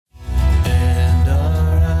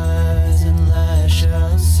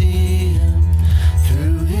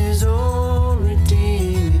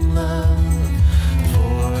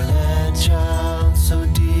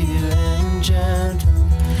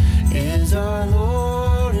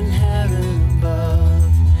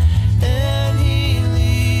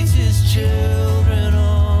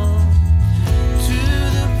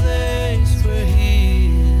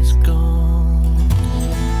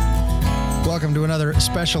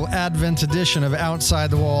special Advent edition of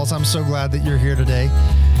Outside the Walls. I'm so glad that you're here today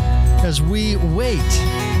as we wait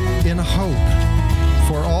in hope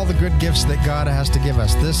for all the good gifts that God has to give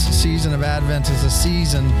us. This season of Advent is a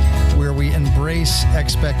season where we embrace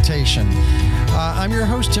expectation. I'm your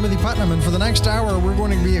host, Timothy Putnam, and for the next hour, we're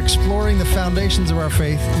going to be exploring the foundations of our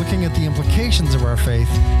faith, looking at the implications of our faith,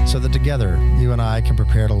 so that together, you and I can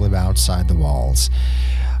prepare to live outside the walls.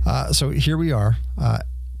 So here we are.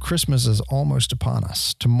 Christmas is almost upon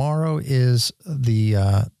us. Tomorrow is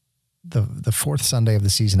the fourth Sunday of the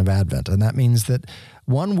season of Advent, and that means that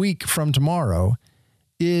 1 week from tomorrow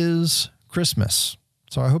is Christmas.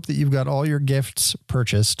 So I hope that you've got all your gifts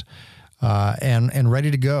purchased and ready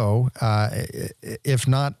to go. If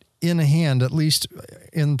not in hand, at least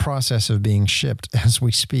in process of being shipped as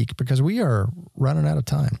we speak, because we are running out of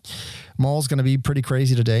time. Mall's going to be pretty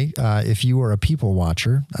crazy today. If you are a people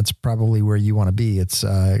watcher, that's probably where you want to be. It's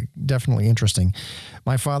definitely interesting.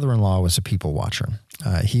 My father-in-law was a people watcher.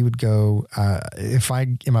 He would go, if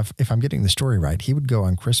I'm getting the story right, he would go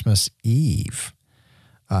on Christmas Eve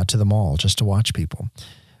to the mall just to watch people.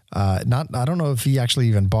 I don't know if he actually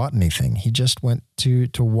even bought anything. He just went to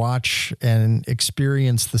watch and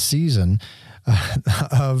experience the season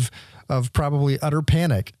of probably utter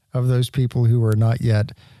panic of those people who are not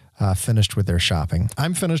yet finished with their shopping.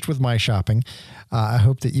 I'm finished with my shopping. I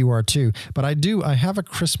hope that you are too. But I have a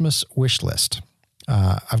Christmas wish list.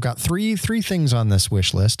 I've got three things on this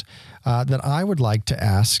wish list that I would like to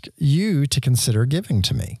ask you to consider giving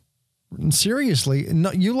to me. Seriously,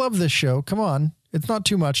 no, you love this show. Come on. It's not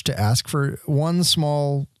too much to ask for one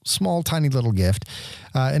small, tiny little gift.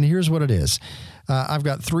 And here's what it is. I've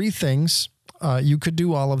got three things. You could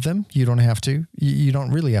do all of them. You don't have to. You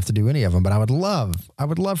don't really have to do any of them, but I would love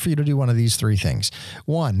for you to do one of these three things.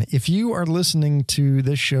 One, if you are listening to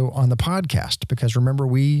this show on the podcast, because remember,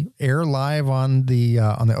 we air live on the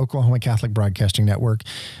Oklahoma Catholic Broadcasting Network.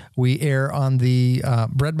 We air on the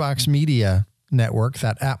Breadbox Media Network,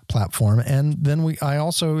 that app platform. And then I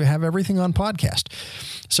also have everything on podcast.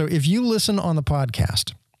 So if you listen on the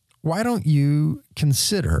podcast, why don't you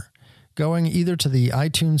consider going either to the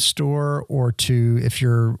iTunes store or to, if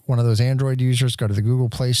you're one of those Android users, go to the Google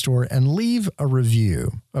Play Store and leave a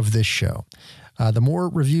review of this show. The more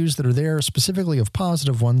reviews that are there, specifically of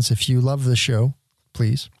positive ones, if you love the show,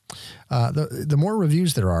 please, the more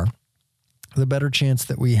reviews there are, the better chance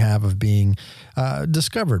that we have of being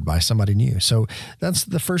discovered by somebody new. So that's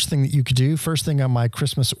the first thing that you could do. First thing on my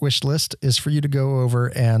Christmas wish list is for you to go over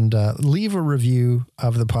and leave a review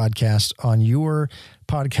of the podcast on your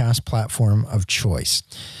podcast platform of choice.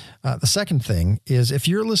 The second thing is, if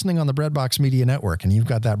you're listening on the Breadbox Media Network and you've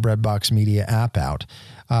got that Breadbox Media app out,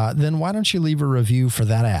 then why don't you leave a review for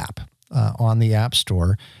that app on the App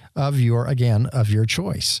Store of your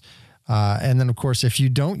choice. And then, of course, if you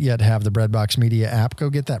don't yet have the Breadbox Media app, go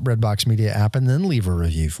get that Breadbox Media app and then leave a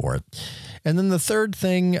review for it. And then the third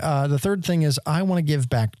thing is I want to give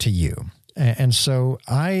back to you. And so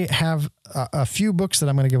I have a few books that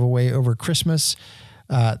I'm going to give away over Christmas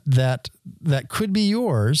that could be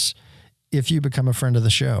yours if you become a friend of the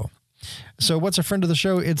show. So what's a friend of the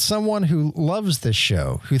show? It's someone who loves this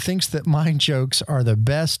show, who thinks that my jokes are the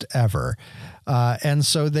best ever. And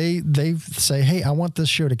so they say, hey, I want this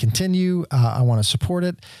show to continue. I want to support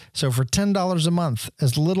it. So for $10 a month,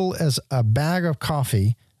 as little as a bag of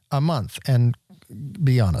coffee a month, and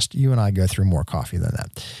be honest, you and I go through more coffee than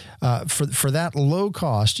that. For that low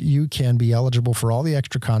cost, you can be eligible for all the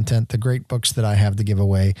extra content, the great books that I have to give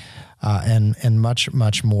away, and much,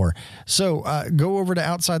 much more. So go over to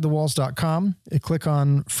OutsideTheWalls.com, click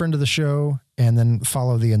on Friend of the Show, and then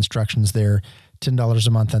follow the instructions there. $10 a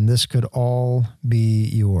month, and this could all be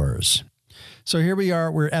yours. So here we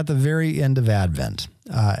are. We're at the very end of Advent,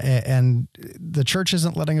 and the church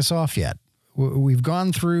isn't letting us off yet. We've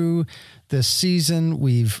gone through this season.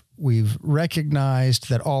 We've recognized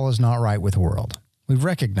that all is not right with the world. We've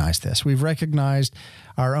recognized this. We've recognized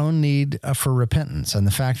our own need for repentance and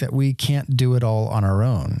the fact that we can't do it all on our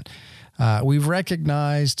own. We've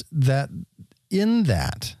recognized that in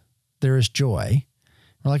that there is joy.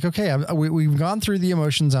 We're like, okay, we've gone through the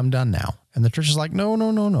emotions. I'm done now. And the church is like,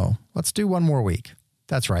 no. Let's do one more week.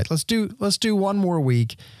 That's right. Let's do one more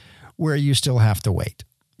week where you still have to wait.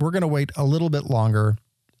 We're going to wait a little bit longer,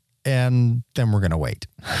 and then we're going to wait.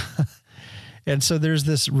 And so there's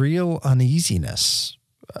this real uneasiness.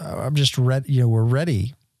 I'm just ready. We're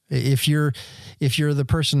ready. If you're the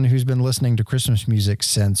person who's been listening to Christmas music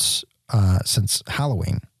since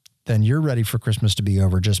Halloween, then you're ready for Christmas to be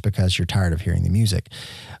over just because you're tired of hearing the music.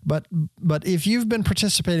 But if you've been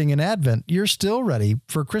participating in Advent, you're still ready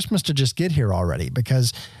for Christmas to just get here already,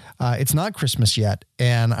 because It's not Christmas yet,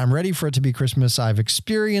 and I'm ready for it to be Christmas. I've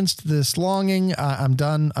experienced this longing. I'm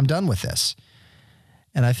done with this.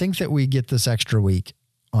 And I think that we get this extra week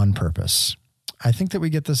on purpose. I think that we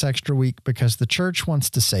get this extra week because the church wants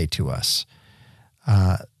to say to us,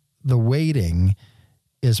 the waiting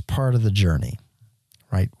is part of the journey,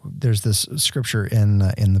 right? There's this scripture in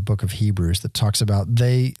the book of Hebrews that talks about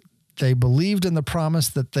they believed in the promise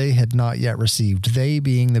that they had not yet received. They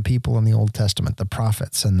being the people in the Old Testament, the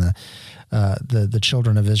prophets and the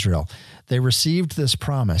children of Israel. They received this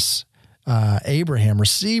promise. Abraham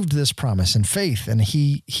received this promise in faith, and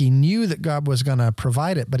he knew that God was going to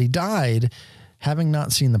provide it, but he died having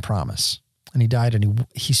not seen the promise. And he died, and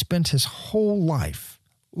he spent his whole life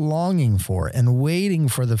longing for and waiting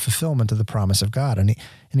for the fulfillment of the promise of God, and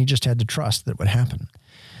he just had to trust that it would happen.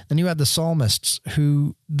 Then you had the psalmists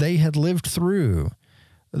who they had lived through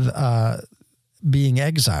being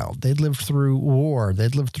exiled. They'd lived through war.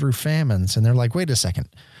 They'd lived through famines, and they're like, wait a second,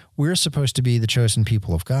 we're supposed to be the chosen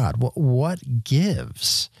people of God. What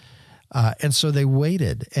gives? And so they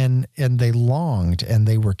waited and they longed and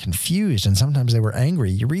they were confused and sometimes they were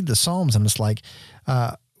angry. You read the Psalms and it's like,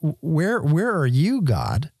 where are you,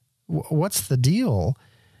 God? What's the deal?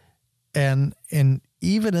 And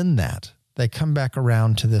even in that, they come back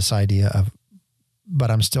around to this idea of,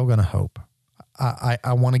 but I'm still going to hope.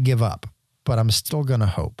 I want to give up, but I'm still going to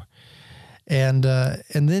hope. And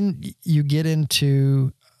then you get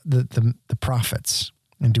into the prophets,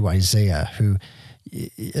 into Isaiah, who,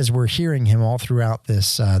 as we're hearing him all throughout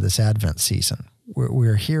this Advent season,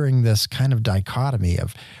 we're hearing this kind of dichotomy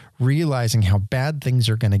of realizing how bad things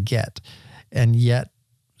are going to get, and yet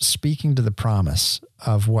speaking to the promise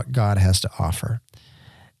of what God has to offer.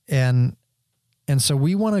 And so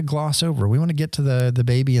we want to gloss over. We want to get to the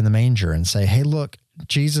baby in the manger and say, hey, look,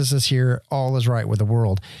 Jesus is here. All is right with the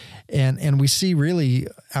world. And we see really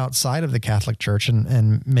outside of the Catholic Church,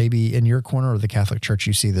 and maybe in your corner of the Catholic Church,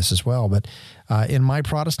 you see this as well. But in my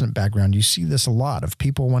Protestant background, you see this a lot of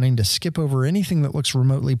people wanting to skip over anything that looks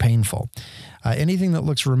remotely painful, anything that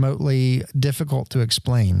looks remotely difficult to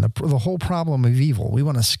explain, the whole problem of evil. We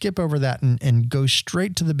want to skip over that and go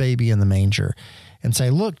straight to the baby in the manger and say,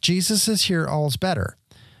 look, Jesus is here, all's better.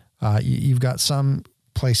 You've got some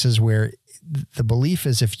places where the belief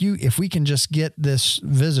is if we can just get this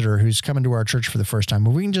visitor who's coming to our church for the first time,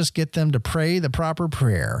 if we can just get them to pray the proper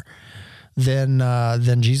prayer,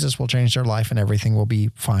 then Jesus will change their life and everything will be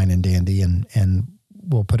fine and dandy and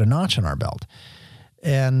we'll put a notch on our belt.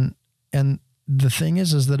 And the thing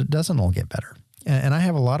is that it doesn't all get better. And I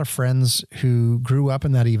have a lot of friends who grew up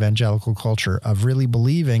in that evangelical culture of really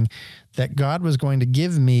believing that God was going to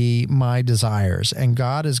give me my desires and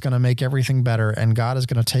God is going to make everything better and God is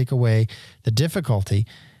going to take away the difficulty.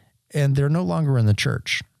 And they're no longer in the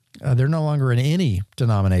church. They're no longer in any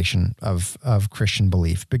denomination of Christian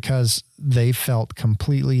belief because they felt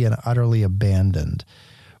completely and utterly abandoned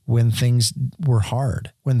when things were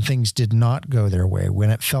hard, when things did not go their way, when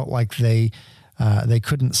it felt like they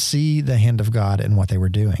couldn't see the hand of God in what they were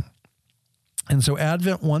doing. And so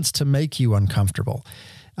Advent wants to make you uncomfortable.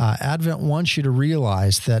 Advent wants you to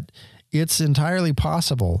realize that it's entirely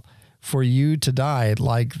possible for you to die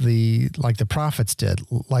like the prophets did,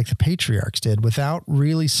 like the patriarchs did, without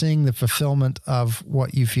really seeing the fulfillment of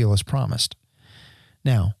what you feel is promised.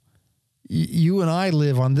 Now, you and I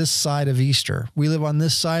live on this side of Easter. We live on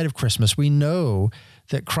this side of Christmas. We know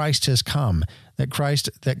that Christ has come,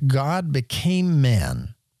 that God became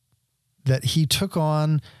man, that he took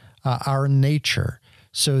on our nature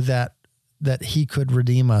so that he could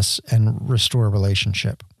redeem us and restore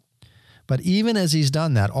relationship. But even as he's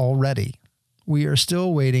done that already, we are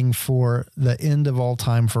still waiting for the end of all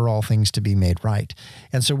time for all things to be made right.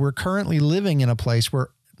 And so we're currently living in a place where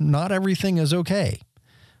not everything is okay.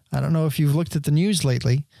 I don't know if you've looked at the news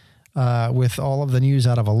lately, with all of the news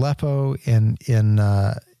out of Aleppo in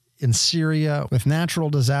Syria, with natural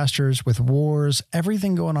disasters, with wars,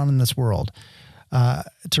 everything going on in this world,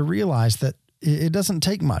 to realize that it doesn't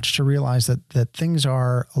take much to realize that things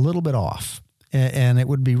are a little bit off. And it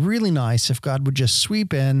would be really nice if God would just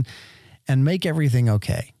sweep in and make everything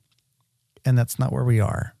okay. And that's not where we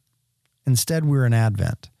are. Instead, we're in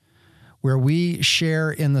Advent, where we share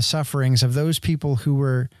in the sufferings of those people who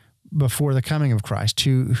were before the coming of Christ,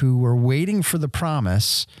 who were waiting for the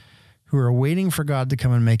promise, who are waiting for God to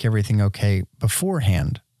come and make everything okay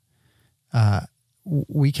beforehand.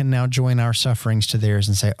 We can now join our sufferings to theirs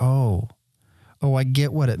and say, oh, I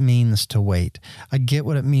get what it means to wait. I get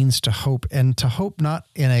what it means to hope, and to hope not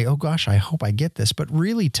in a, oh gosh, I hope I get this, but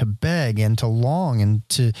really to beg and to long and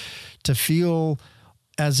to feel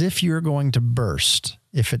as if you're going to burst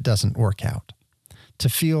if it doesn't work out. to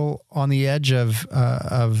feel on the edge of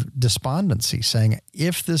despondency, saying,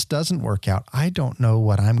 if this doesn't work out, I don't know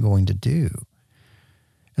what I'm going to do.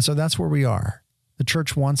 And so that's where we are. The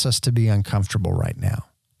church wants us to be uncomfortable right now,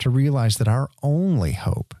 to realize that our only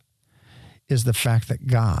hope is the fact that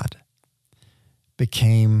God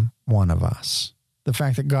became one of us. The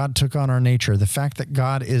fact that God took on our nature, the fact that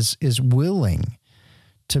God is willing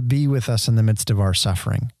to be with us in the midst of our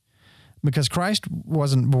suffering. Because Christ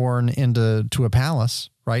wasn't born into a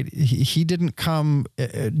palace, right? He didn't come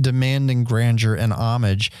demanding grandeur and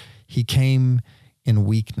homage. He came in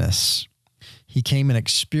weakness. He came and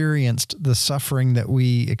experienced the suffering that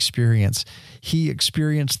we experience. He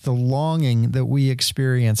experienced the longing that we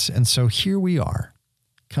experience. And so here we are,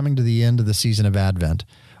 coming to the end of the season of Advent.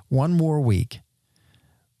 One more week,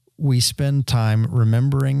 we spend time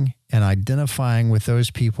remembering and identifying with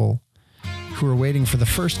those people who are waiting for the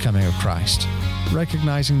first coming of Christ,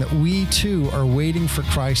 recognizing that we too are waiting for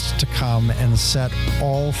Christ to come and set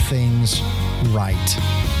all things right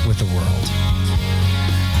with the world.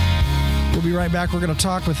 We'll be right back. We're going to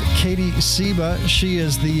talk with Katie Sciba. She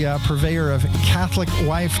is the purveyor of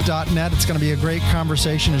CatholicWife.net. It's going to be a great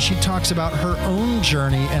conversation as she talks about her own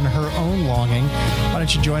journey and her own longing. Why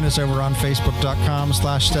don't you join us over on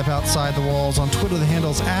Facebook.com/StepOutsideTheWalls. On Twitter, the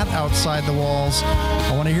handle's @OutsideTheWalls.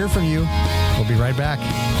 I want to hear from you. We'll be right back.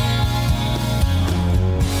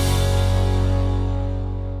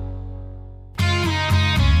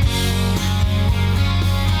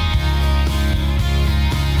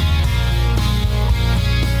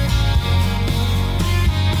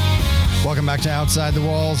 Welcome back to Outside the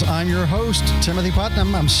Walls. I'm your host, Timothy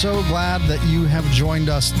Putnam. I'm so glad that you have joined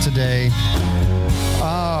us today.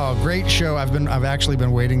 Oh, great show. I've actually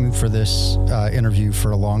been waiting for this interview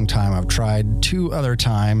for a long time. I've tried 2 other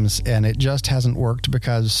times, and it just hasn't worked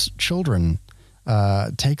because children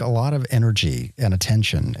take a lot of energy and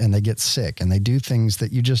attention, and they get sick, and they do things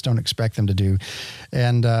that you just don't expect them to do.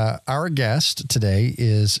 And our guest today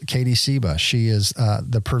is Katie Sciba. She is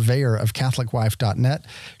the purveyor of CatholicWife.net.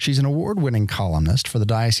 She's an award-winning columnist for the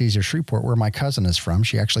Diocese of Shreveport, where my cousin is from.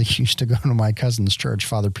 She actually used to go to my cousin's church,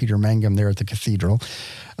 Father Peter Mangum, there at the cathedral.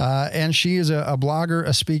 And she is a blogger,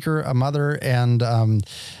 a speaker, a mother, and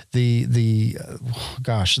the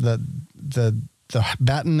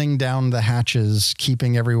battening down the hatches,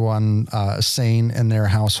 keeping everyone sane in their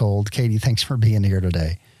household. Katie, thanks for being here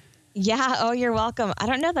today. Yeah. Oh, you're welcome. I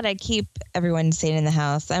don't know that I keep everyone sane in the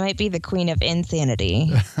house. I might be the queen of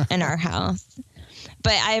insanity in our house,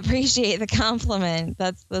 but I appreciate the compliment.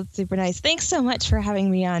 That's super nice. Thanks so much for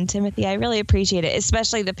having me on, Timothy. I really appreciate it,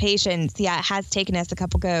 especially the patience. Yeah, it has taken us a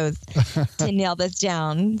couple goes to nail this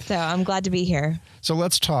down. So I'm glad to be here. So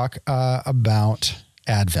let's talk about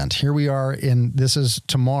Advent. Here we are this is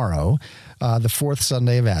tomorrow, the 4th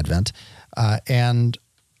Sunday of Advent. And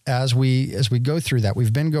as we go through that,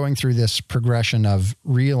 we've been going through this progression of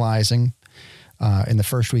realizing in the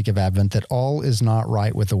first week of Advent that all is not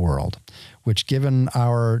right with the world, which given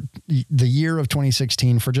the year of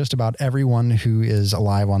 2016 for just about everyone who is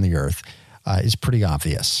alive on the earth is pretty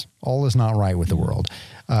obvious. All is not right with the world.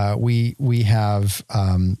 We have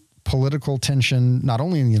political tension, not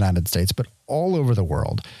only in the United States, but all over the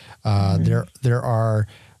world. There are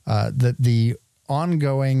the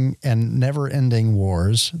ongoing and never-ending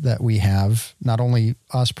wars that we have, not only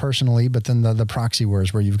us personally, but then the proxy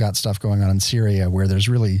wars where you've got stuff going on in Syria where there's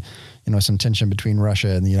really, some tension between Russia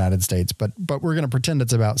and the United States, but we're going to pretend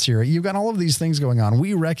it's about Syria. You've got all of these things going on.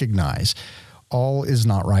 We recognize all is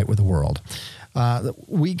not right with the world.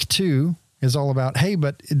 Week 2 is all about, hey,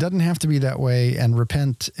 but it doesn't have to be that way, and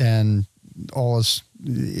repent, and all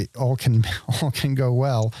can go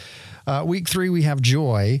well. Week 3, we have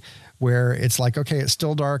joy, where it's like, okay, it's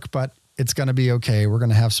still dark, but it's going to be okay. We're going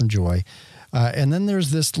to have some joy. And then there's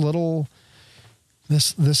this 4th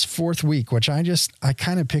week, which I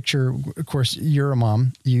kind of picture. Of course, you're a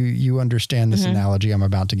mom. You understand this analogy I'm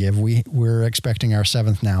about to give. We're expecting our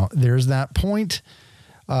 7th now. There's that point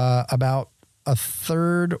about a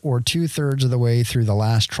third or 2/3 of the way through the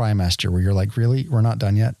last trimester where you're like, really? We're not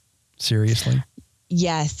done yet? Seriously?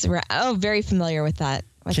 Yes. Very familiar with that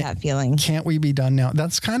feeling. Can't we be done now?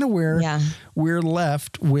 That's kind of where we're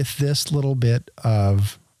left with this little bit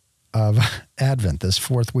of Advent, this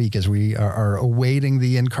 4th week, as we are awaiting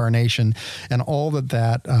the incarnation and all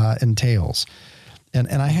that entails. And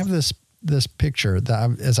I have this picture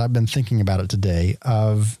that as I've been thinking about it today,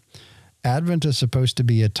 of Advent is supposed to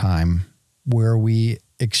be a time where we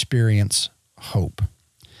experience hope.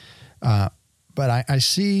 But I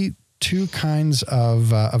see two kinds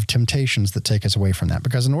of temptations that take us away from that.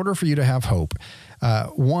 Because in order for you to have hope,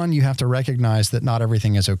 one, you have to recognize that not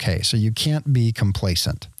everything is okay. So you can't be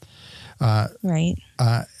complacent. Right.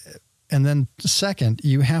 And then second,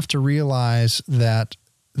 you have to realize that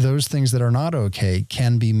those things that are not okay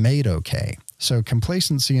can be made okay. So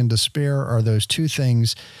complacency and despair are those two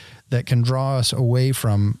things that can draw us away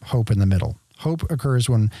from hope in the middle. Hope occurs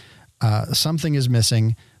when something is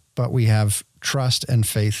missing, but we have trust and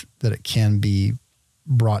faith that it can be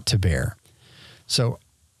brought to bear. So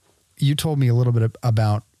you told me a little bit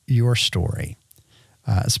about your story,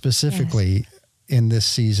 specifically in this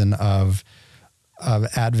season of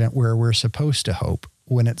Advent where we're supposed to hope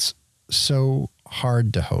when it's so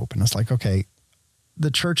hard to hope. And it's like, okay,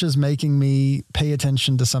 the church is making me pay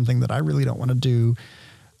attention to something that I really don't want to do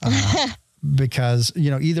because,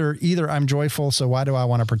 either I'm joyful, so why do I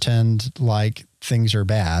want to pretend like things are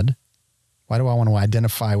bad? Why do I want to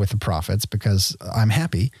identify with the prophets? Because I'm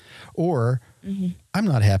happy. Or I'm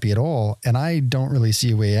not happy at all, and I don't really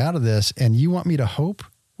see a way out of this, and you want me to hope?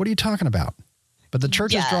 What are you talking about? But the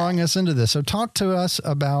church is drawing us into this. So talk to us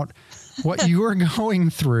about what you are going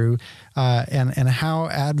through and how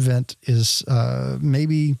Advent is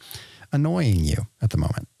maybe annoying you at the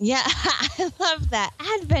moment. Yeah, I love that.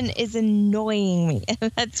 Advent is annoying me.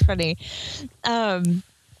 That's funny.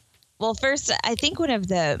 Well, first, I think one of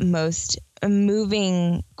the most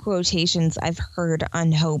moving quotations I've heard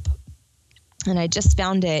on hope, and I just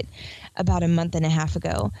found it about a month and a half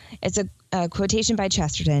ago. It's a quotation by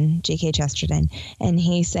Chesterton, G.K. Chesterton, and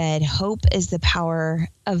he said, "Hope is the power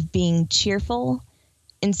of being cheerful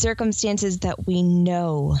in circumstances that we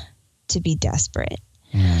know to be desperate."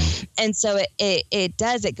 And so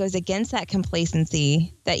it goes against that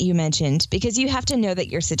complacency that you mentioned, because you have to know that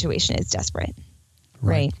your situation is desperate,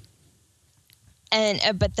 right?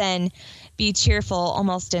 And but then be cheerful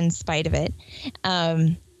almost in spite of it.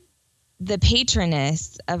 The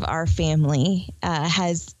patroness of our family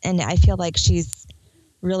has, and I feel like she's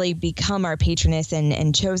really become our patroness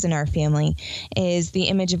and chosen our family, is the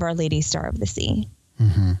image of Our Lady Star of the Sea.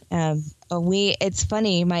 It's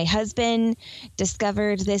funny. My husband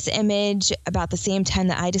discovered this image about the same time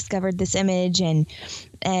that I discovered this image, and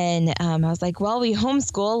I was like, well, we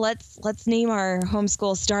homeschool. Let's name our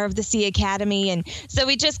homeschool Star of the Sea Academy. And so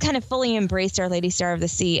we just kind of fully embraced Our Lady Star of the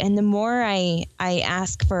Sea. And the more I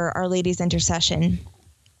ask for Our Lady's intercession,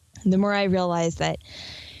 the more I realize that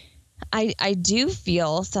I do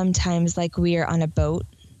feel sometimes like we are on a boat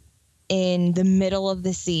in the middle of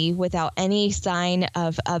the sea without any sign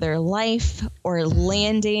of other life or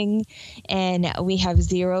landing, and we have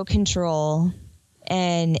zero control.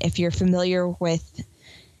 And if you're familiar with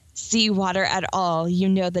seawater at all, you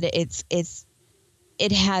know that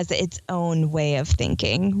it has its own way of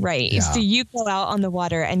thinking, right? Yeah. So you go out on the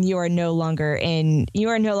water and you are no longer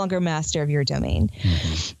master of your domain.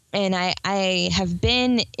 And I have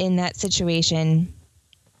been in that situation,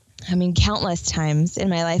 countless times in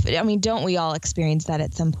my life. Don't we all experience that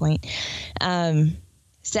at some point?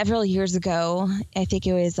 Several years ago, I think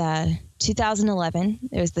it was 2011.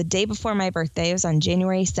 It was the day before my birthday. It was on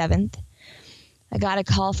January 7th. I got a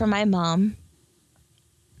call from my mom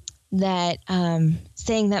that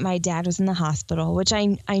saying that my dad was in the hospital, which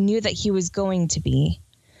I knew that he was going to be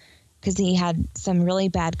because he had some really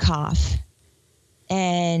bad cough.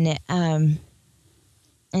 And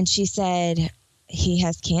she said, he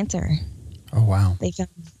has cancer. Oh, wow.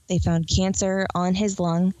 They found cancer on his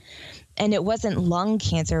lung, and it wasn't lung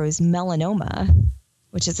cancer. It was melanoma,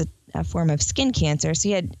 which is a form of skin cancer. So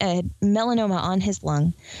he had melanoma on his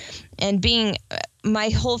lung, and my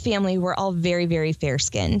whole family, we're all very, very fair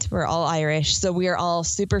skinned. We're all Irish. So we are all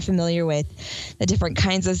super familiar with the different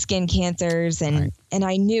kinds of skin cancers. And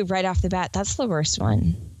I knew right off the bat, that's the worst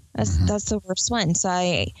one. That's the worst one. So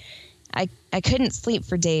I couldn't sleep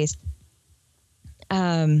for days.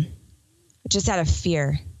 Just out of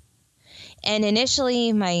fear. And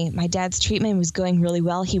initially my dad's treatment was going really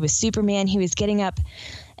well. He was Superman. He was getting up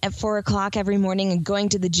at 4:00 every morning and going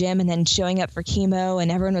to the gym and then showing up for chemo. And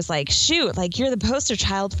everyone was like, shoot, like you're the poster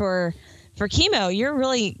child for chemo. You're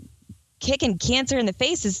really kicking cancer in the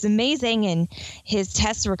face. It's amazing. And his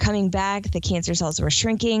tests were coming back. The cancer cells were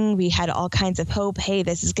shrinking. We had all kinds of hope. Hey,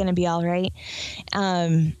 this is going to be all right.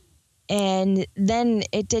 And then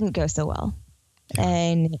it didn't go so well. Yeah.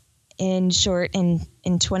 And in short, in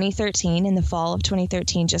 2013, in the fall of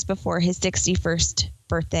 2013, just before his 61st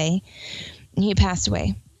birthday, he passed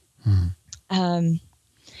away. And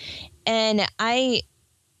I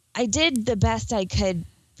did the best I could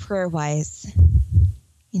prayer-wise,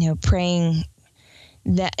 praying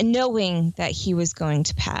that, knowing that he was going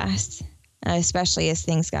to pass. especially as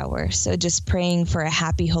things got worse. So just praying for a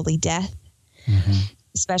happy, holy death,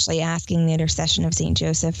 especially asking the intercession of St.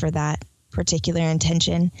 Joseph for that particular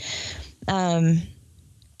intention.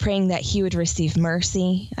 Praying that he would receive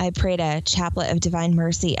mercy. I prayed a chaplet of divine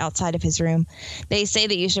mercy outside of his room. They say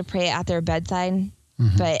that you should pray at their bedside,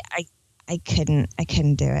 but I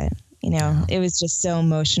couldn't do it. It was just so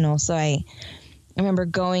emotional. So I remember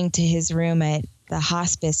going to his room at the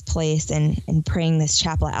hospice place and praying this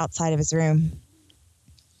chaplet outside of his room.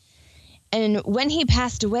 And when he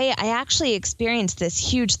passed away, I actually experienced this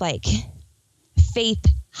huge, faith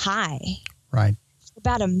high. Right.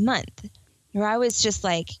 About a month, where I was just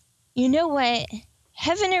like, you know what?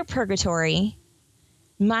 Heaven or purgatory,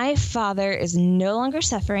 my father is no longer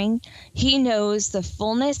suffering. He knows the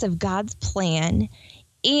fullness of God's plan.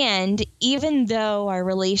 And even though our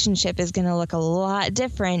relationship is going to look a lot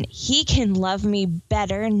different, he can love me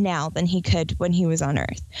better now than he could when he was on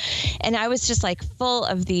earth. And I was just full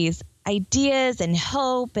of these ideas and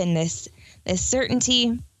hope and this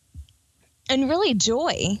certainty. And really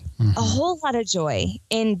joy, a whole lot of joy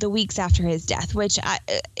in the weeks after his death, which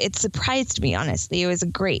it surprised me, honestly. It was a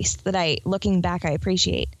grace that looking back, I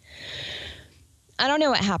appreciate. I don't know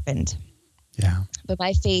what happened. Yeah. But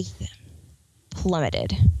my faith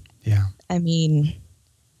plummeted. Yeah. I mean,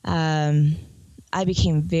 I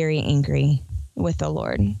became very angry with the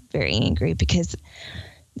Lord, very angry, because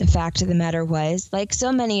the fact of the matter was, like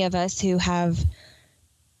so many of us who have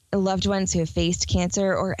loved ones who have faced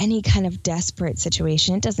cancer or any kind of desperate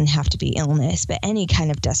situation, it doesn't have to be illness, but any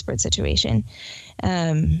kind of desperate situation.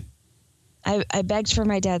 I begged for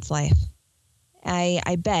my dad's life.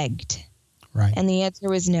 I begged. Right. And the answer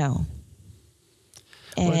was no.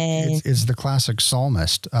 And it's the classic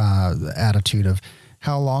psalmist attitude of,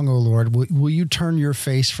 how long, O Lord, will you turn your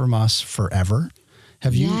face from us forever?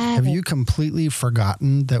 Have you completely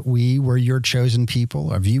forgotten that we were your chosen people?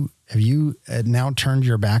 Have you now turned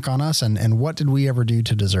your back on us? And what did we ever do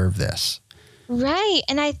to deserve this? Right.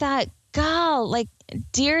 And I thought, God,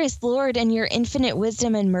 dearest Lord, and your infinite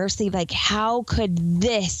wisdom and mercy, how could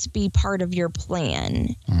this be part of your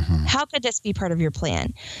plan? Mm-hmm. How could this be part of your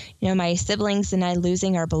plan? My siblings and I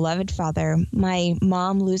losing our beloved father, my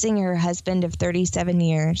mom losing her husband of 37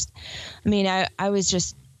 years. I mean, I was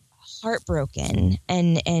just heartbroken.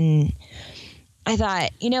 And I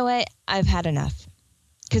thought, you know what? I've had enough,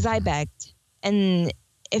 because I begged. And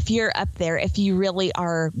if you're up there, if you really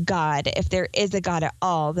are God, if there is a God at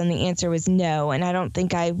all, then the answer was no. And I don't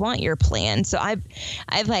think I want your plan. So I've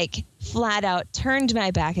flat out turned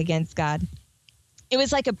my back against God. It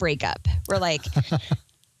was like a breakup where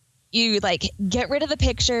you get rid of the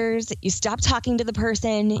pictures, you stop talking to the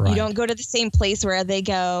person, right. You don't go to the same place where they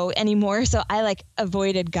go anymore. So I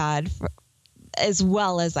avoided God as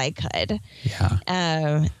well as I could. Yeah.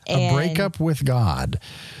 A breakup with God.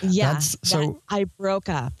 Yeah. I broke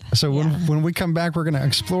up. So when we come back, we're going to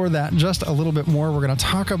explore that just a little bit more. We're going to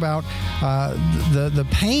talk about the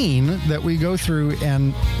pain that we go through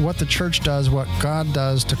and what the church does, what God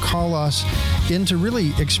does to call us into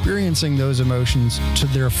really experiencing those emotions to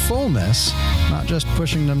their fullness, not just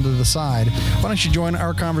pushing them to the side. Why don't you join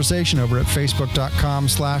our conversation over at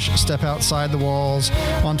facebook.com/stepoutside-the-walls.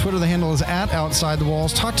 On Twitter, the handle is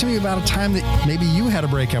 @outside-the-walls. Talk to me about a time that maybe you had a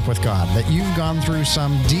breakup with God, that you've gone through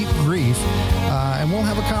some deep grief, and we'll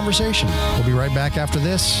have a conversation. We'll be right back after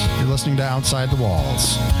this. You're listening to Outside the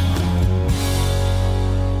Walls.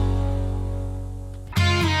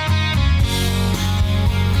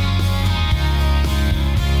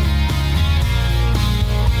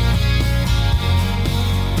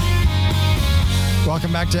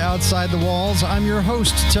 Welcome back to Outside the Walls. I'm your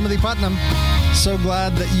host, Timothy Putnam. So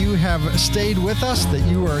glad that you have stayed with us, that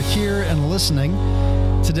you are here and listening.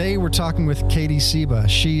 Today, we're talking with Katie Sciba.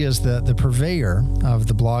 She is the purveyor of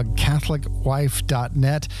the blog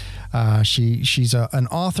CatholicWife.net. She's an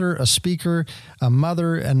author, a speaker, a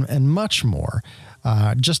mother, and much more.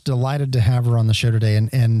 Just delighted to have her on the show today.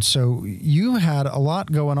 And so you had a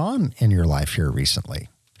lot going on in your life here recently.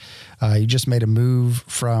 You just made a move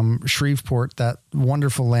from Shreveport, that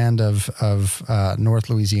wonderful land of North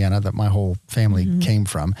Louisiana that my whole family came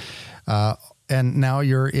from. And now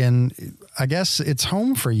you're in, I guess it's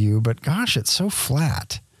home for you, but gosh, it's so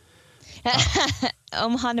flat.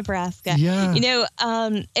 Omaha, Nebraska. Yeah.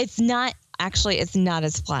 It's not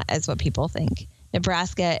as flat as what people think.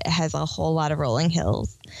 Nebraska has a whole lot of rolling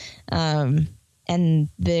hills. And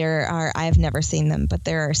I've never seen them, but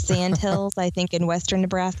there are sand hills, I think, in western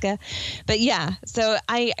Nebraska. But yeah, so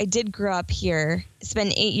I did grow up here,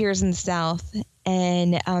 spent 8 years in the South,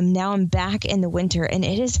 And now I'm back in the winter, and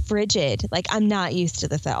it is frigid. Like, I'm not used to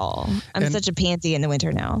this at all. I'm such a pansy in the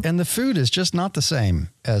winter now. And the food is just not the same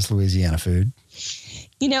as Louisiana food.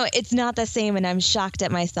 You know, it's not the same, and I'm shocked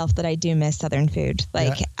at myself that I do miss Southern food.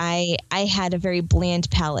 Like, I had a very bland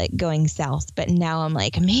palate going south, but now I'm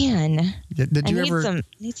like, man, I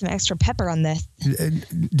need some extra pepper on this.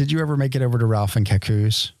 Did you ever make it over to Ralph and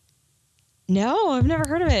Kaku's? No, I've never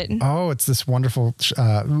heard of it. Oh, it's this wonderful,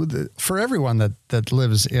 for everyone that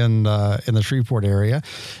lives in the Shreveport area,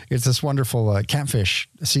 it's this wonderful catfish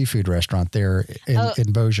seafood restaurant there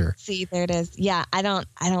in Bossier. See, there it is. Yeah, I don't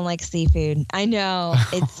like seafood. I know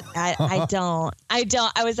it's, I don't.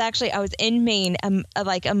 I was in Maine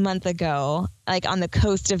like a month ago, like on the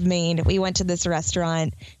coast of Maine. We went to this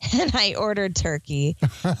restaurant and I ordered turkey,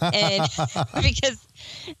 and because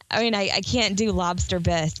I mean, I can't do lobster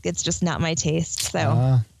bisque. It's just not my taste.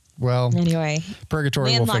 So, well, anyway,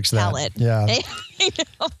 purgatory will fix that. Palate. Yeah. I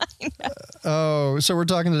know. Oh, so we're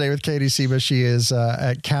talking today with Katie Sciba. She is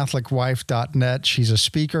at CatholicWife.net. She's a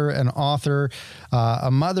speaker, an author, a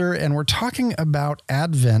mother, and we're talking about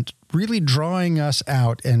Advent, really drawing us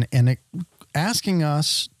out and asking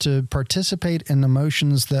us to participate in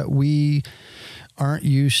emotions that we aren't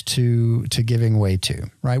used to giving way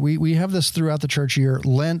to, right? We have this throughout the church year.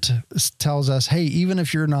 Lent tells us, hey, even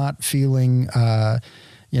if you're not feeling, the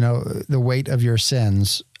weight of your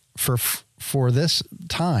sins, for this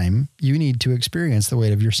time, you need to experience the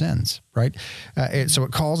weight of your sins, right? So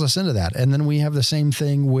it calls us into that. And then we have the same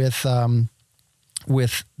thing with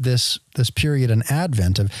this period in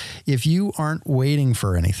Advent of, if you aren't waiting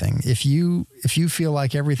for anything, if you feel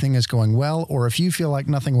like everything is going well, or if you feel like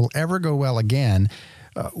nothing will ever go well again,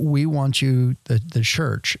 we want you, the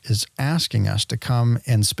church is asking us to come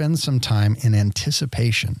and spend some time in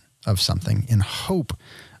anticipation of something, in hope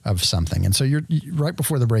of something. And so you're right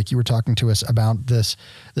before the break, you were talking to us about this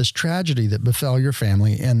tragedy that befell your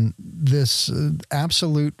family, and this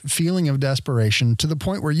absolute feeling of desperation to the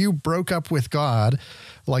point where you broke up with God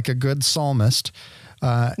like a good psalmist.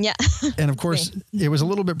 Yeah. And of course, it was a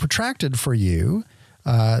little bit protracted for you.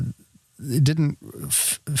 It didn't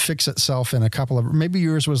fix itself in a couple of, maybe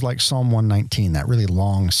yours was like Psalm 119, that really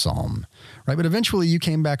long psalm, right? But eventually you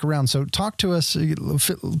came back around. So talk to us,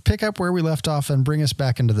 pick up where we left off and bring us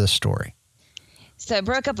back into this story. So I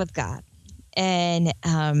broke up with God, and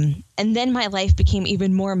then my life became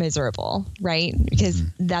even more miserable, right? Because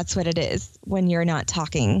that's what it is when you're not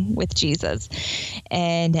talking with Jesus.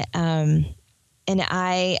 And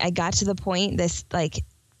I got to the point, this like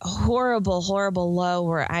horrible low,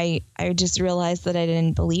 where I just realized that I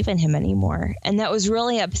didn't believe in him anymore. And that was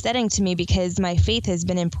really upsetting to me, because my faith has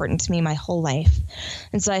been important to me my whole life.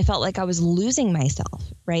 And so I felt like I was losing myself,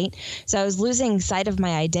 right? So I was losing sight of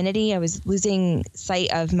my identity. I was losing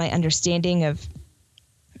sight of my understanding of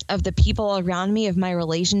the people around me, of my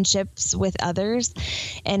relationships with others.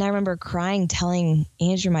 And I remember crying, telling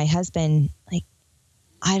Andrew, my husband, like,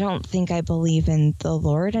 I don't think I believe in the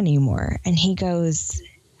Lord anymore. And he goes,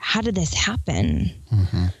 how did this happen?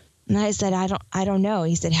 Mm-hmm. And I said, I don't know.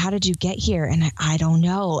 He said, how did you get here? And I don't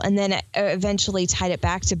know. And then I eventually tied it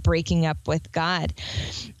back to breaking up with God.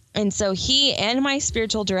 And so he and my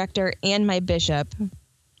spiritual director and my bishop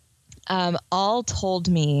all told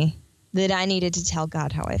me that I needed to tell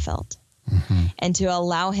God how I felt, and to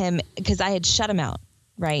allow him, because I had shut him out.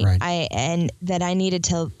 Right. And that I needed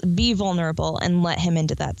to be vulnerable and let him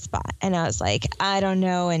into that spot. And I was like, I don't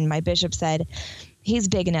know. And my bishop said, he's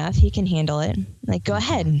big enough. He can handle it. Like, go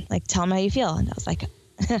ahead. Like, tell him how you feel. And I was like,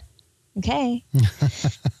 okay.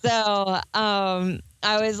 So I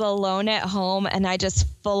was alone at home, and I just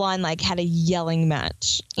full on like had a yelling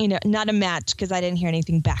match. You know, not a match because I didn't hear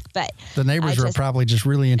anything back, but the neighbors were probably just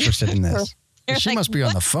really interested in this. She like, must be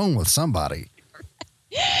on the phone with somebody.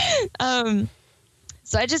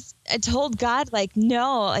 So I told God, like,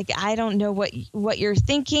 no, like, I don't know what you're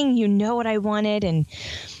thinking. You know what I wanted. And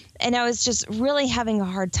I was just really having a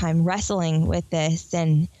hard time wrestling with this,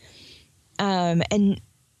 and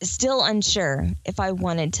still unsure if I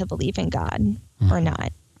wanted to believe in God or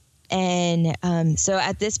not. And so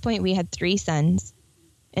at this point we had 3 sons,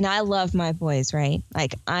 and I love my boys, right?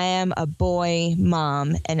 Like, I am a boy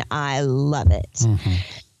mom, and I love it. Mm-hmm.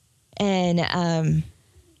 And,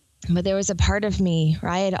 but there was a part of me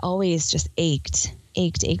where I had always just ached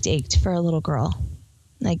for a little girl,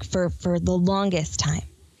 like for the longest time.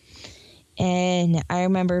 And I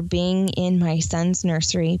remember being in my son's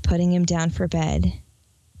nursery, putting him down for bed,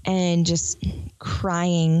 and just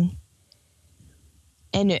crying.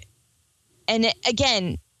 And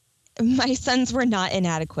again, my sons were not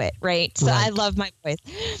inadequate, right? So right. I love my boys.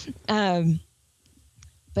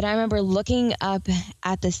 But I remember looking up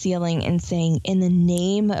at the ceiling and saying, in the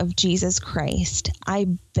name of Jesus Christ, I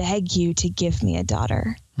beg you to give me a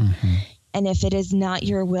daughter. Mm-hmm. And if it is not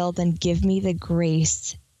your will, then give me the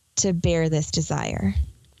grace to bear this desire.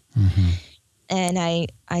 Mm-hmm. And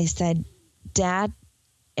I said, Dad,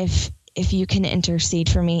 if you can intercede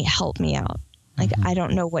for me, help me out. Like, I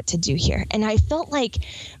don't know what to do here. And I felt like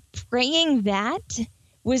praying that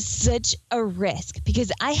was such a risk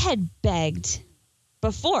because I had begged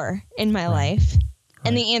before in my life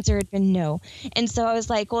and the answer had been no. And so I was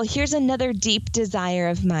like, well, here's another deep desire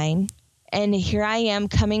of mine. And here I am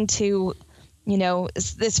coming to,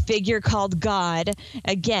 this figure called God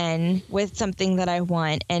again with something that I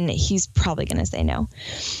want. And he's probably going to say no.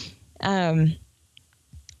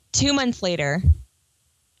 2 months later,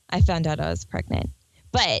 I found out I was pregnant.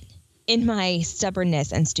 But in my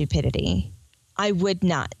stubbornness and stupidity, I would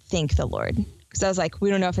not thank the Lord because I was like, we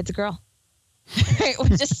don't know if it's a girl. Right? We're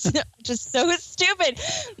just so stupid.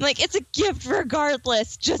 Like, it's a gift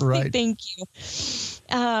regardless. Just say thank you.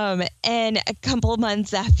 And a couple of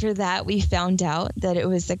months after that, we found out that it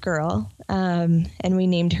was a girl. And we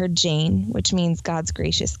named her Jane, which means God's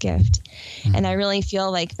gracious gift. Mm-hmm. And I really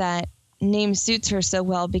feel like that name suits her so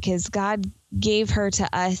well because God gave her to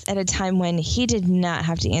us at a time when he did not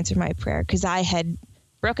have to answer my prayer because I had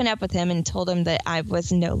broken up with him and told him that I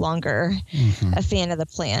was no longer a fan of the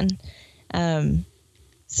plan.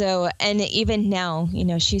 So, and even now,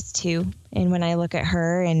 she's 2. And when I look at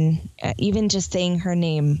her and even just saying her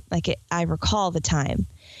name, I recall the time,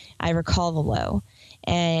 I recall the low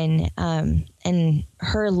and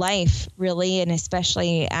her life really, and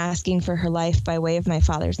especially asking for her life by way of my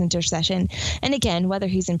Father's intercession. And again, whether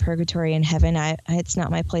he's in purgatory in heaven, it's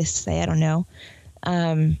not my place to say, I don't know.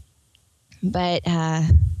 But I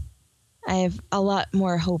have a lot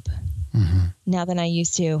more hope now than I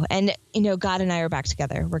used to. And, God and I are back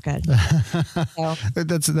together. We're good. So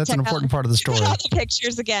that's an important part of the story. Check out the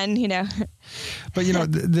pictures again, But,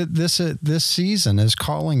 this season is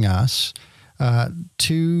calling us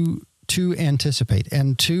to anticipate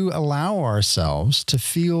and to allow ourselves to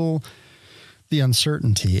feel the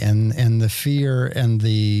uncertainty and the fear and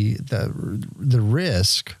the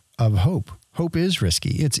risk of hope. Hope is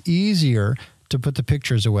risky. It's easier to put the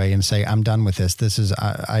pictures away and say, I'm done with this. This is,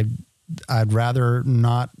 I'd rather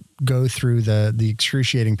not go through the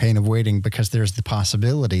excruciating pain of waiting because there's the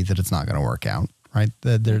possibility that it's not going to work out, right?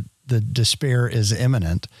 The despair is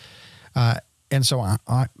imminent. And so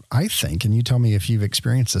I think, and you tell me if you've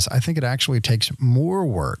experienced this, I think it actually takes more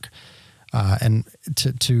work and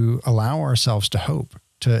to allow ourselves to hope,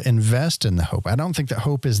 to invest in the hope. I don't think that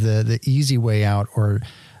hope is the easy way out or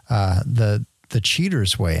the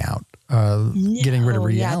cheater's way out, getting rid of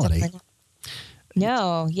reality.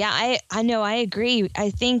 No, yeah, I know, I agree. I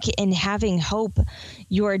think in having hope,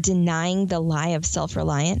 you're denying the lie of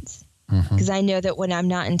self-reliance. Because I know that when I'm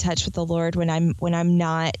not in touch with the Lord, when I'm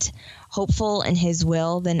not hopeful in his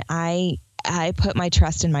will, then I put my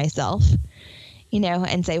trust in myself,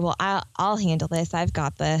 and say, well, I'll handle this. I've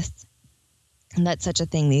got this. And that's such a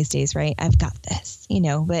thing these days, right? I've got this,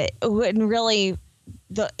 but when really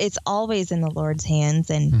it's always in the Lord's hands.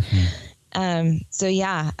 And so,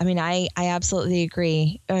 yeah, I mean, I absolutely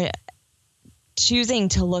agree. Choosing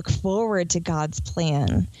to look forward to God's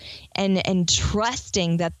plan and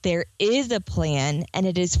trusting that there is a plan and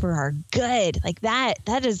it is for our good. Like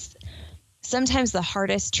that is sometimes the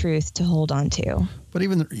hardest truth to hold on to. But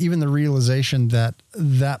even the realization that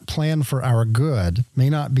plan for our good may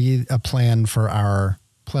not be a plan for our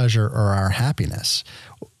pleasure or our happiness.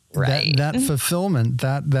 Right. That fulfillment,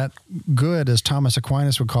 that good, as Thomas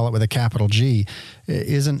Aquinas would call it with a capital G,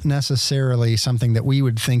 isn't necessarily something that we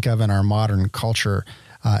would think of in our modern culture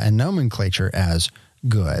and nomenclature as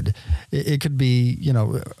good. It could be,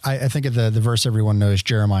 I think of the verse everyone knows,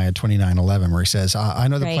 Jeremiah 29:11, where he says, I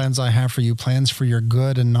know the plans I have for you, plans for your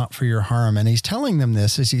good and not for your harm. And he's telling them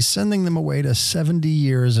this as he's sending them away to 70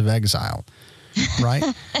 years of exile. Right.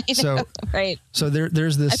 So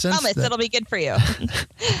there's this sense. I promise it'll be good for you.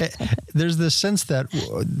 There's this sense that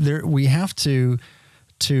we have to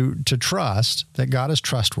trust that God is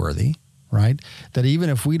trustworthy, right? That even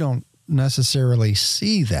if we don't necessarily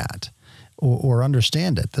see that or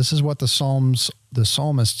understand it, this is what the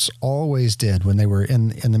psalmists always did when they were in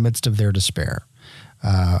the midst of their despair.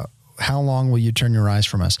 How long will you turn your eyes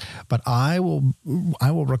from us? But I will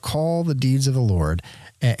recall the deeds of the Lord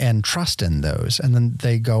and trust in those. And then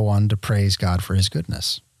they go on to praise God for his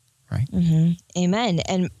goodness, right? Mm-hmm. Amen.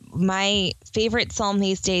 And my favorite psalm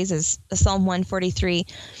these days is Psalm 143,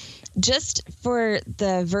 just for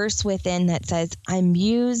the verse within that says, I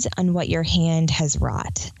muse on what your hand has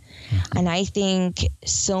wrought. And I think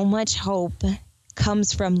so much hope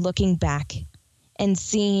comes from looking back and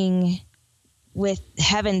seeing with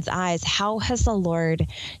heaven's eyes, how has the Lord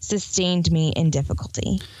sustained me in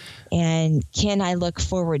difficulty? And can I look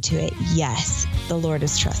forward to it? Yes, the Lord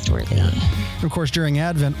is trustworthy. Yeah. Of course, during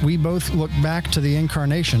Advent, we both look back to the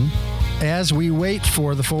incarnation as we wait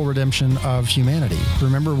for the full redemption of humanity.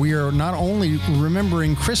 Remember, we are not only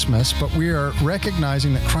remembering Christmas, but we are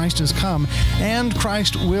recognizing that Christ has come and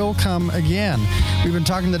Christ will come again. We've been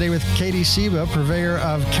talking today with Katie Sciba, purveyor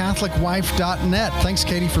of CatholicWife.net. Thanks,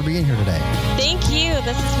 Katie, for being here today. Thank you.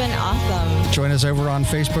 This has been awesome. Join us over on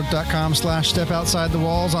Facebook.com/Step Outside the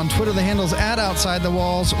Walls. On Twitter, the handle's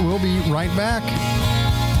 @OutsideTheWalls. We'll be right back.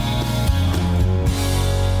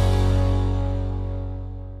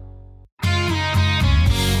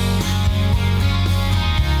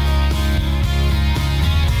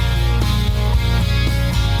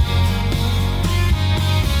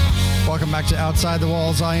 Welcome back to Outside the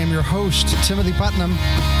Walls. I am your host, Timothy Putnam.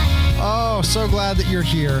 Oh, so glad that you're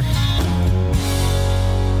here.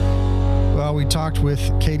 Well, we talked with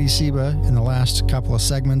Katie Sciba in the last couple of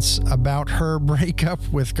segments about her breakup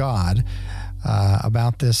with God,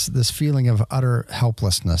 about this feeling of utter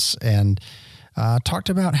helplessness, and talked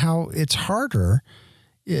about how it's harder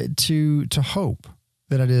to hope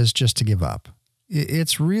than it is just to give up.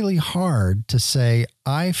 It's really hard to say,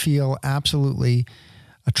 I feel absolutely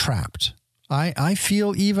trapped. I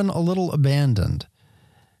feel even a little abandoned.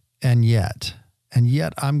 And yet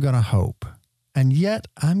I'm going to hope. And yet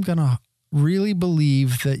I'm going to really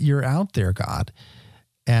believe that you're out there, God,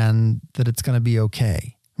 and that it's going to be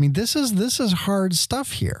okay. I mean, this is hard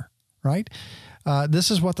stuff here, right?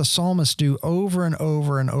 This is what the psalmists do over and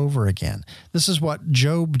over and over again. This is what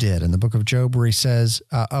Job did in the book of Job, where he says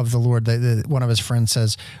of the Lord, one of his friends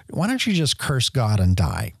says, why don't you just curse God and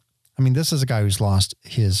die? I mean, this is a guy who's lost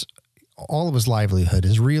all of his livelihood,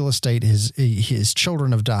 his real estate, his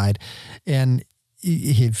children have died, and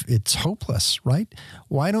it's hopeless, right?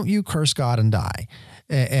 Why don't you curse God and die?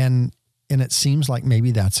 And it seems like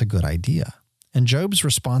maybe that's a good idea. And Job's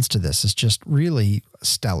response to this is just really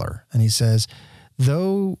stellar. And he says,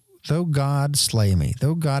 though God slay me,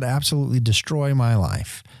 though God absolutely destroy my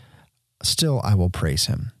life, still I will praise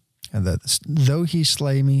him. And though he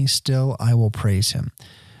slay me, still I will praise him.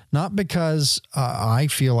 Not because I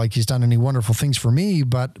feel like he's done any wonderful things for me,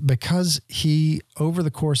 but because he, over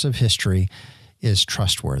the course of history, is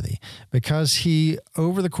trustworthy. Because he,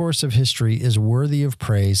 over the course of history, is worthy of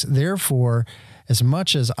praise. Therefore, as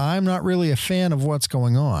much as I'm not really a fan of what's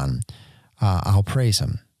going on, I'll praise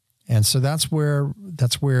him. And so that's where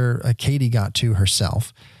Katie got to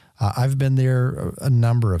herself. I've been there a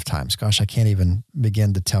number of times. Gosh, I can't even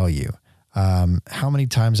begin to tell you how many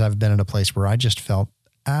times I've been in a place where I just felt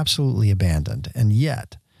absolutely abandoned. And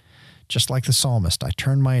yet, just like the psalmist, I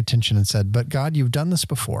turned my attention and said, but God, you've done this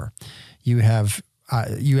before. You have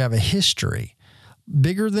a history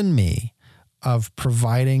bigger than me of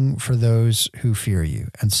providing for those who fear you.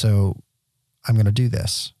 And so I'm going to do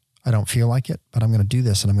this. I don't feel like it, but I'm going to do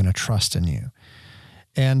this, and I'm going to trust in you.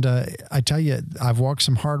 And I tell you, I've walked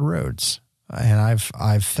some hard roads, and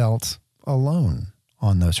I've felt alone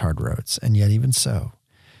on those hard roads. And yet even so,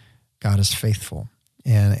 God is faithful.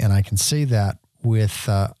 And I can say that with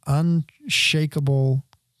unshakable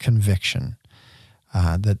conviction,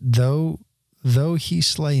 that though he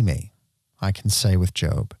slay me, I can say with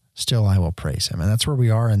Job, still I will praise him. And that's where we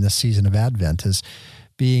are in this season of Advent, is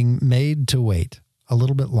being made to wait a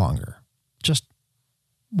little bit longer. Just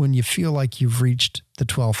when you feel like you've reached the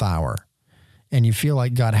 12th hour and you feel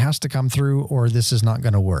like God has to come through or this is not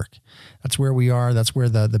going to work. That's where we are. That's where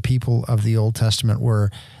the people of the Old Testament were.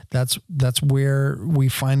 That's where we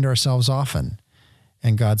find ourselves often.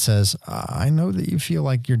 And God says, I know that you feel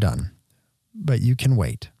like you're done, but you can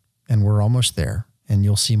wait. And we're almost there, and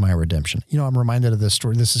you'll see my redemption. You know, I'm reminded of this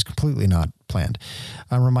story. This is completely not planned.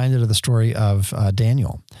 I'm reminded of the story of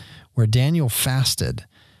Daniel, where Daniel fasted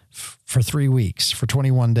for 3 weeks, for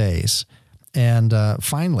 21 days. And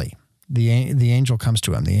finally, the angel comes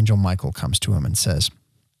to him. The angel Michael comes to him and says,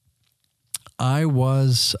 I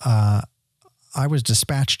was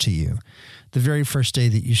dispatched to you the very first day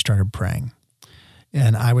that you started praying,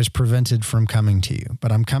 and I was prevented from coming to you.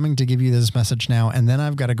 But I'm coming to give you this message now, and then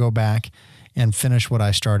I've got to go back and finish what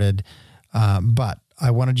I started. But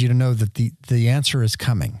I wanted you to know that the answer is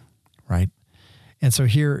coming, right? And so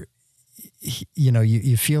here, you know,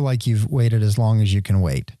 you feel like you've waited as long as you can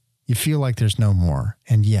wait. You feel like there's no more,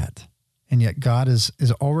 and yet God is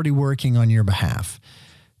already working on your behalf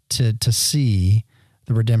to see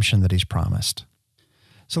the redemption that he's promised.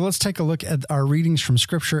 So let's take a look at our readings from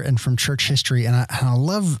Scripture and from church history. And I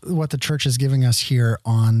love what the church is giving us here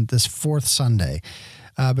on this fourth Sunday,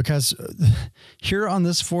 because here on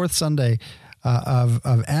this fourth Sunday of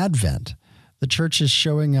Advent, the church is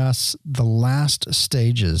showing us the last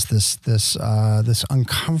stages, this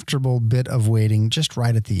uncomfortable bit of waiting just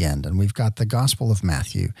right at the end. And we've got the Gospel of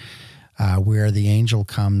Matthew, where the angel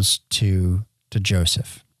comes to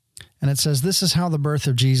Joseph. And it says, "This is how the birth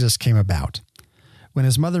of Jesus came about. When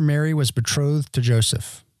his mother Mary was betrothed to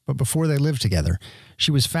Joseph, but before they lived together, she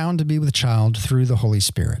was found to be with child through the Holy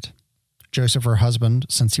Spirit. Joseph, her husband,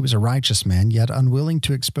 since he was a righteous man, yet unwilling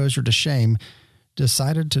to expose her to shame,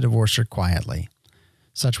 decided to divorce her quietly.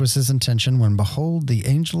 Such was his intention when, behold, the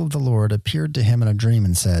angel of the Lord appeared to him in a dream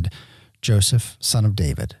and said, 'Joseph, son of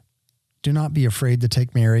David, do not be afraid to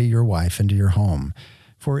take Mary, your wife, into your home,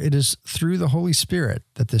 for it is through the Holy Spirit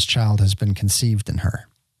that this child has been conceived in her.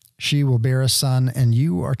 She will bear a son, and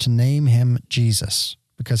you are to name him Jesus,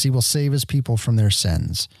 because he will save his people from their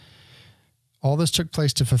sins.' All this took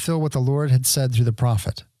place to fulfill what the Lord had said through the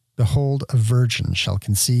prophet. 'Behold, a virgin shall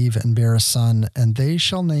conceive and bear a son, and they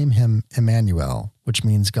shall name him Emmanuel,' which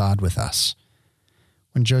means God with us.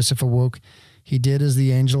 When Joseph awoke, he did as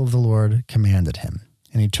the angel of the Lord commanded him,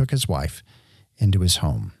 and he took his wife into his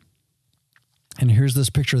home." And here's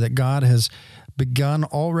this picture that God has begun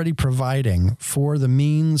already providing for the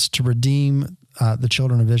means to redeem the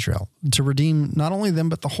children of Israel, to redeem not only them,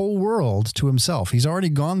 but the whole world to himself. He's already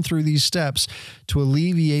gone through these steps to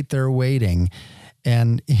alleviate their waiting.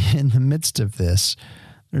 And in the midst of this,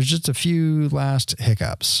 there's just a few last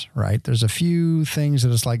hiccups, right? There's a few things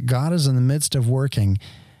that it's like God is in the midst of working,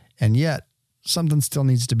 and yet something still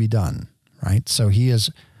needs to be done, right? So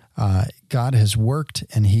God has worked,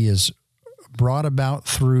 and he is brought about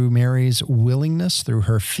through Mary's willingness, through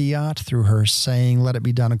her fiat, through her saying, "Let it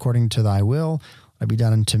be done according to thy will, let it be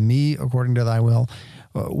done unto me according to thy will."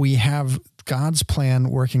 We have God's plan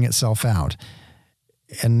working itself out.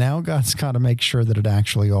 And now God's got to make sure that it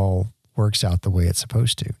actually all works out the way it's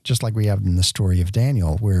supposed to. Just like we have in the story of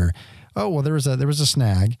Daniel, where, there was a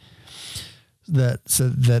snag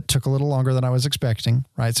that took a little longer than I was expecting,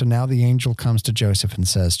 right? So now the angel comes to Joseph and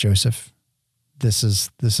says, "Joseph, this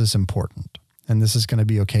is important, and this is going to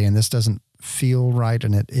be okay, and this doesn't feel right,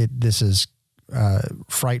 and this is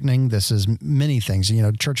frightening. This is many things."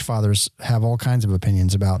 Church fathers have all kinds of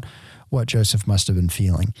opinions about what Joseph must have been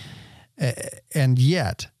feeling, and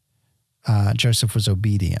yet Joseph was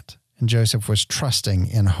obedient, and Joseph was trusting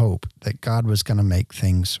in hope that God was going to make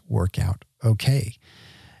things work out okay.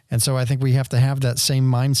 And so I think we have to have that same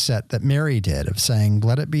mindset that Mary did of saying,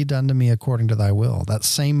 "Let it be done to me according to thy will." That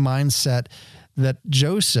same mindset that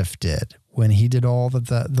Joseph did when he did all that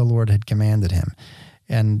the Lord had commanded him.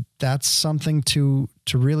 And that's something to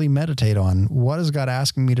really meditate on. What is God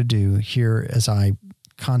asking me to do here as I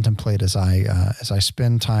contemplate, as I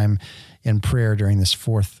spend time in prayer during this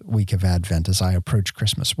fourth week of Advent, as I approach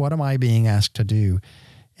Christmas? What am I being asked to do?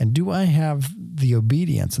 And do I have the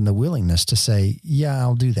obedience and the willingness to say, "Yeah,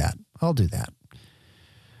 I'll do that. I'll do that"?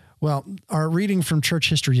 Well, our reading from church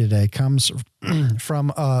history today comes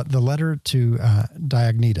from the letter to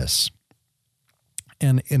Diognetus.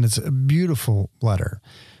 And it's a beautiful letter.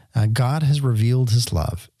 God has revealed his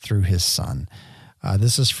love through his son.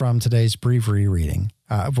 This is from today's breviary reading,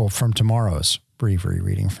 from tomorrow's breviary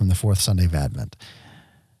reading from the fourth Sunday of Advent.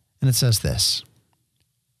 And it says this: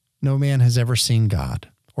 "No man has ever seen God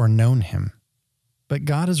or known him, but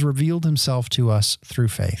God has revealed himself to us through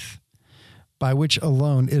faith, by which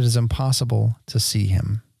alone it is impossible to see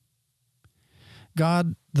him.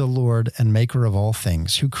 God, the Lord and maker of all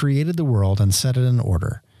things, who created the world and set it in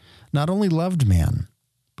order, not only loved man,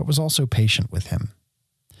 but was also patient with him.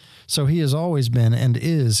 So he has always been and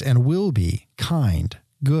is and will be kind,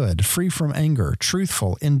 good, free from anger,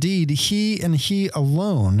 truthful. Indeed, he and he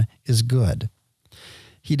alone is good.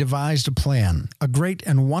 He devised a plan, a great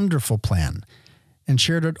and wonderful plan, and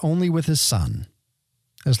shared it only with his Son.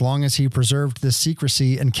 As long as he preserved this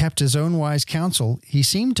secrecy and kept his own wise counsel, he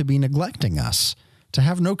seemed to be neglecting us, to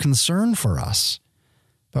have no concern for us.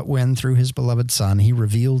 But when, through his beloved Son, he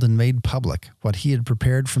revealed and made public what he had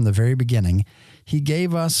prepared from the very beginning, he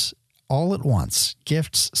gave us all at once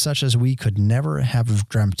gifts such as we could never have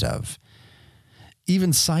dreamt of,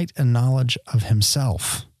 even sight and knowledge of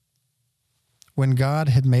himself. When God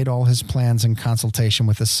had made all his plans in consultation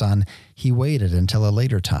with his Son, he waited until a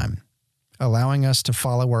later time, allowing us to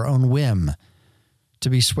follow our own whim, to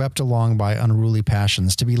be swept along by unruly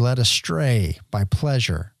passions, to be led astray by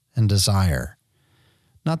pleasure and desire.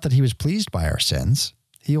 Not that he was pleased by our sins,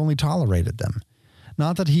 he only tolerated them.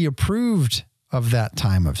 Not that he approved of that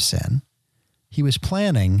time of sin, He was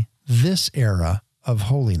planning this era of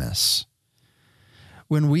holiness.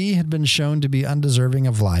 When we had been shown to be undeserving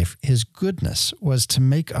of life, his goodness was to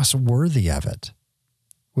make us worthy of it.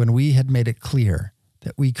 When we had made it clear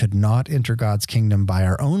that we could not enter God's kingdom by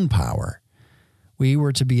our own power, we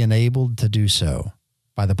were to be enabled to do so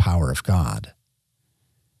by the power of God.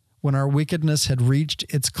 When our wickedness had reached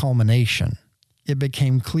its culmination, it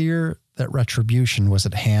became clear that retribution was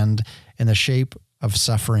at hand in the shape of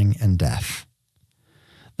suffering and death.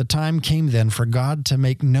 The time came then for God to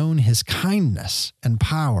make known his kindness and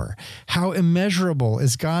power. How immeasurable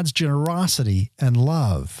is God's generosity and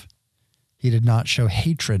love. He did not show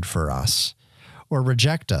hatred for us, or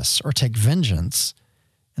reject us, or take vengeance.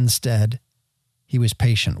 Instead, he was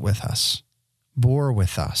patient with us, bore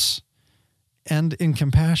with us, and in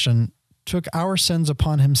compassion took our sins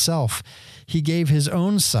upon himself. He gave his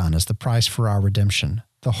own Son as the price for our redemption,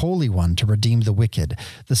 the Holy One to redeem the wicked,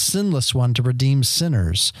 the sinless One to redeem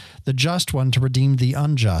sinners, the just One to redeem the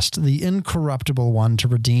unjust, the incorruptible One to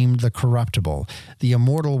redeem the corruptible, the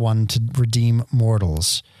immortal One to redeem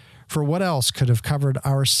mortals. For what else could have covered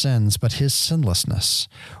our sins but his sinlessness?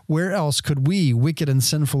 Where else could we, wicked and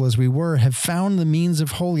sinful as we were, have found the means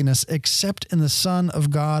of holiness except in the Son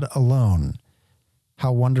of God alone?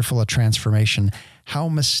 How wonderful a transformation, how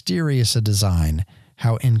mysterious a design,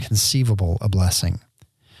 how inconceivable a blessing.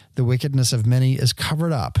 The wickedness of many is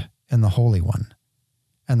covered up in the Holy One,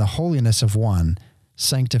 and the holiness of one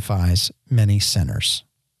sanctifies many sinners.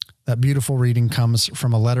 That beautiful reading comes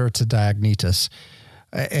from a letter to Diognetus,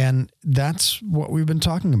 and that's what we've been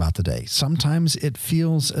talking about today. Sometimes it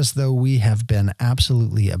feels as though we have been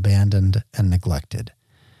absolutely abandoned and neglected,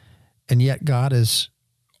 and yet God is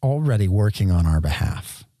already working on our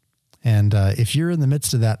behalf. And if you're in the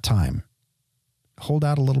midst of that time, hold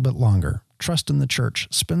out a little bit longer. Trust in the church.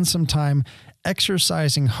 Spend some time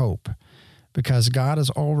exercising hope, because God is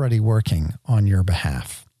already working on your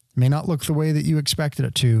behalf. It may not look the way that you expected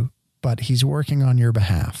it to, but he's working on your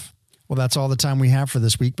behalf. Well, that's all the time we have for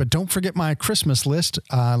this week, but don't forget my Christmas list.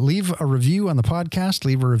 Leave a review on the podcast,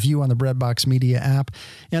 leave a review on the Breadbox Media app,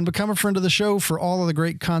 and become a friend of the show for all of the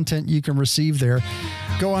great content you can receive there.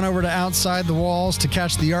 Go on over to Outside the Walls to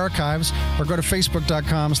catch the archives, or go to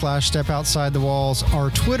facebook.com/stepoutside-the-walls. Our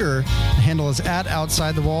Twitter handle is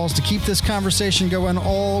 @OutsideTheWalls to keep this conversation going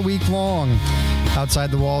all week long.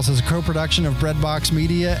 Outside the Walls is a co-production of Breadbox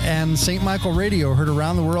Media and St. Michael Radio, heard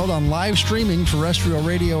around the world on live streaming, terrestrial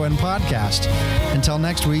radio, and podcast. Until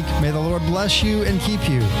next week, may the Lord bless you and keep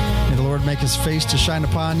you. May the Lord make his face to shine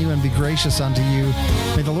upon you and be gracious unto you.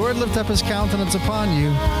 May the Lord lift up his countenance upon you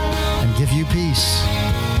and give you peace.